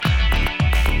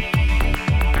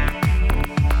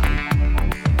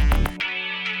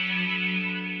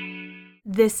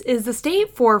This is The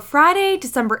State for Friday,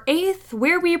 December 8th,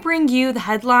 where we bring you the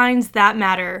headlines that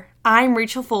matter. I'm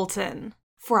Rachel Fulton.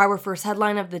 For our first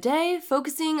headline of the day,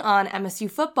 focusing on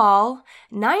MSU football,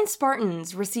 9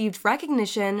 Spartans received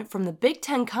recognition from the Big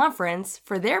Ten Conference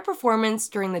for their performance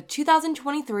during the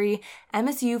 2023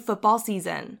 MSU football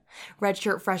season.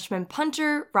 Redshirt freshman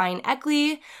punter Ryan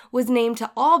Eckley was named to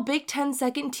All Big Ten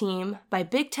Second Team by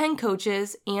Big Ten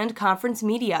coaches and conference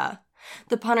media.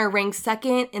 The punter ranks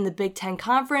second in the Big Ten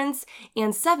Conference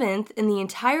and 7th in the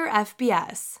entire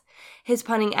FBS. His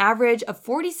punting average of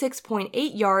 46.8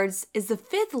 yards is the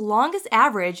 5th longest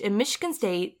average in Michigan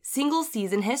State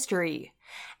single-season history.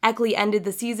 Eckley ended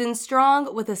the season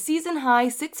strong with a season-high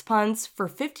 6 punts for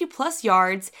 50-plus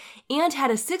yards and had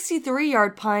a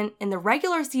 63-yard punt in the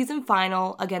regular season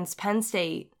final against Penn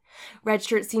State.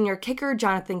 Redshirt senior kicker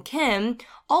Jonathan Kim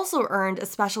also earned a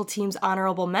special teams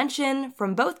honorable mention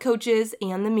from both coaches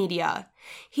and the media.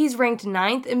 He's ranked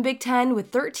 9th in Big Ten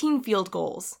with 13 field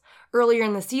goals. Earlier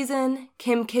in the season,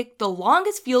 Kim kicked the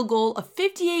longest field goal of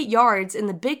 58 yards in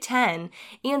the Big Ten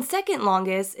and second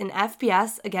longest in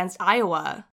FBS against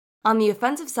Iowa. On the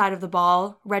offensive side of the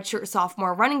ball, redshirt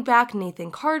sophomore running back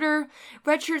Nathan Carter,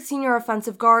 redshirt senior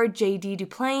offensive guard J.D.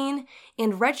 Duplain,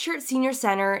 and redshirt senior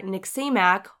center Nick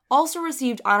Samac also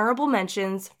received honorable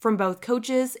mentions from both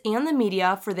coaches and the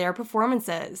media for their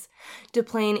performances.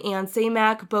 Duplain and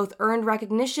Samac both earned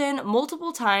recognition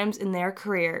multiple times in their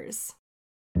careers.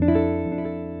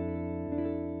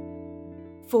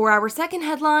 For our second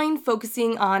headline,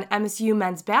 focusing on MSU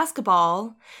men's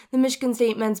basketball, the Michigan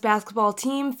State men's basketball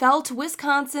team fell to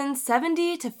Wisconsin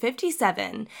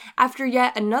 70-57 after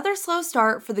yet another slow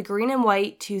start for the green and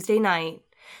white Tuesday night.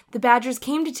 The Badgers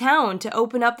came to town to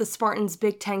open up the Spartans'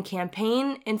 Big Ten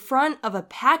campaign in front of a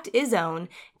packed Izzone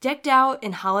decked out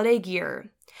in holiday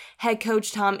gear. Head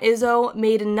coach Tom Izzo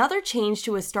made another change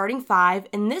to his starting 5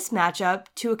 in this matchup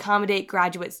to accommodate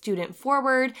graduate student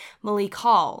forward Malik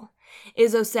Hall.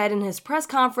 Izzo said in his press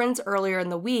conference earlier in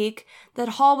the week that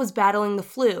Hall was battling the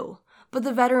flu, but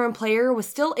the veteran player was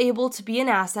still able to be an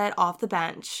asset off the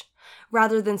bench.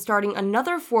 Rather than starting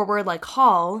another forward like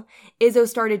Hall, Izzo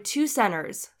started 2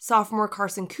 centers, sophomore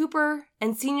Carson Cooper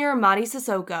and senior Mady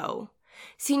Sissoko.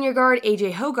 Senior guard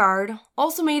A.J. Hoggard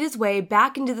also made his way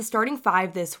back into the starting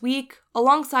 5 this week,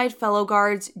 alongside fellow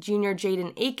guards junior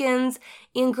Jaden Akins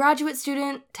and graduate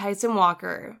student Tyson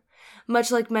Walker.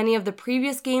 Much like many of the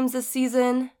previous games this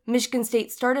season, Michigan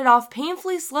State started off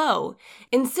painfully slow.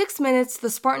 In 6 minutes, the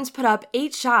Spartans put up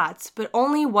 8 shots, but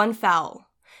only 1 fell.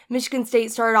 Michigan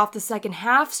State started off the second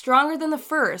half stronger than the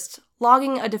first,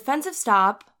 logging a defensive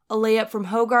stop, a layup from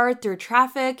Hoggard through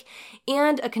traffic,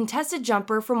 and a contested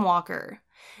jumper from Walker.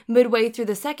 Midway through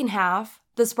the second half,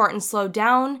 the Spartans slowed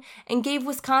down and gave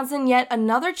Wisconsin yet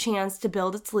another chance to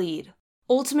build its lead.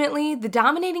 Ultimately, the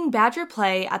dominating Badger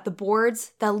play at the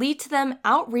boards that lead to them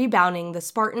out-rebounding the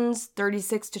Spartans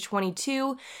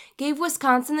 36-22 gave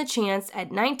Wisconsin the chance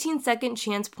at 19 second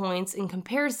chance points in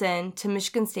comparison to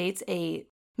Michigan State's 8.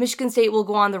 Michigan State will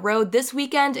go on the road this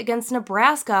weekend against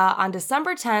Nebraska on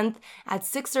December 10th at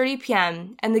 6:30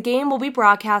 p.m., and the game will be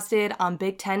broadcasted on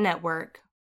Big Ten Network.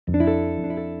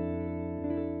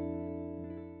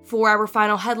 For our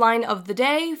final headline of the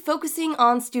day, focusing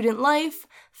on student life,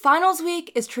 finals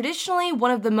week is traditionally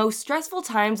one of the most stressful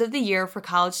times of the year for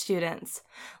college students.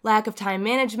 Lack of time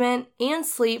management and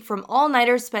sleep from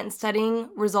all-nighters spent studying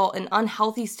result in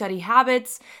unhealthy study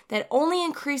habits that only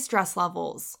increase stress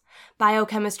levels.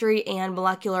 Biochemistry and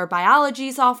molecular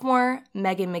biology sophomore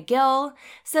Megan McGill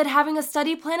said having a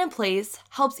study plan in place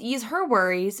helps ease her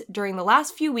worries during the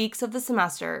last few weeks of the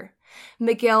semester.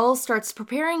 McGill starts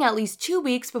preparing at least 2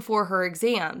 weeks before her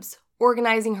exams,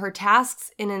 organizing her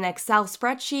tasks in an Excel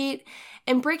spreadsheet,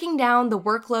 and breaking down the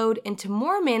workload into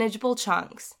more manageable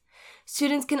chunks.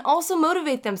 Students can also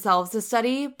motivate themselves to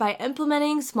study by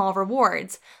implementing small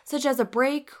rewards, such as a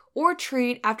break or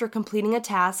treat after completing a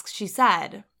task, she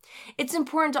said. It's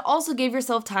important to also give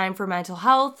yourself time for mental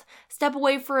health, step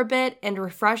away for a bit, and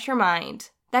refresh your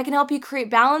mind. That can help you create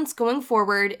balance going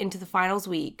forward into the finals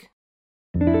week.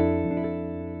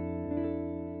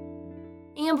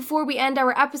 And before we end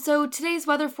our episode, today's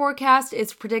weather forecast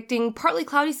is predicting partly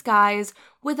cloudy skies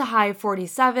with a high of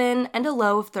 47 and a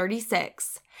low of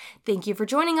 36. Thank you for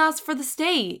joining us for The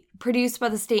State, produced by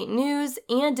the State News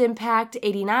and Impact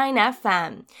 89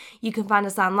 FM. You can find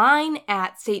us online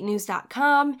at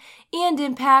statenews.com and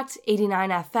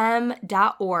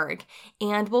impact89fm.org.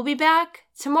 And we'll be back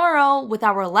tomorrow with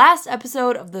our last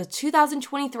episode of the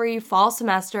 2023 fall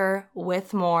semester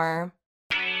with more.